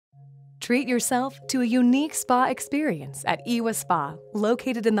Treat yourself to a unique spa experience at IWA Spa,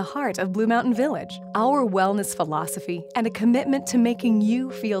 located in the heart of Blue Mountain Village. Our wellness philosophy and a commitment to making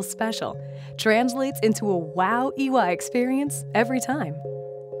you feel special translates into a wow IWA experience every time.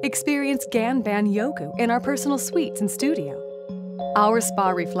 Experience Ganban Yoku in our personal suites and studio. Our spa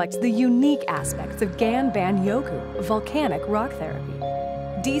reflects the unique aspects of Ganban Yoku, volcanic rock therapy.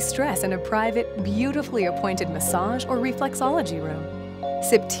 De-stress in a private, beautifully appointed massage or reflexology room.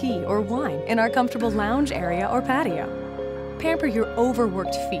 Sip tea or wine in our comfortable lounge area or patio. Pamper your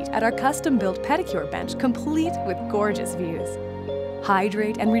overworked feet at our custom-built pedicure bench, complete with gorgeous views.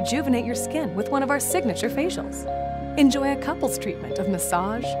 Hydrate and rejuvenate your skin with one of our signature facials. Enjoy a couples treatment of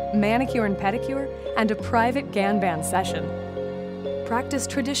massage, manicure and pedicure, and a private Ganban session. Practice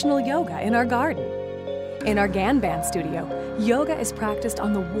traditional yoga in our garden. In our Ganban studio, yoga is practiced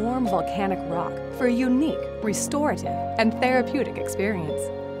on the warm volcanic rock for a unique, restorative, and therapeutic experience.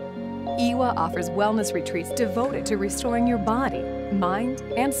 IWA offers wellness retreats devoted to restoring your body, mind,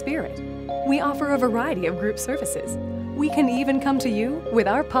 and spirit. We offer a variety of group services. We can even come to you with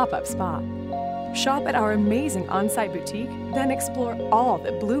our pop-up spa. Shop at our amazing on-site boutique, then explore all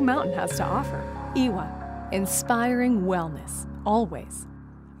that Blue Mountain has to offer. IWA, inspiring wellness, always.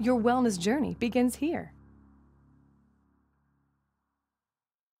 Your wellness journey begins here.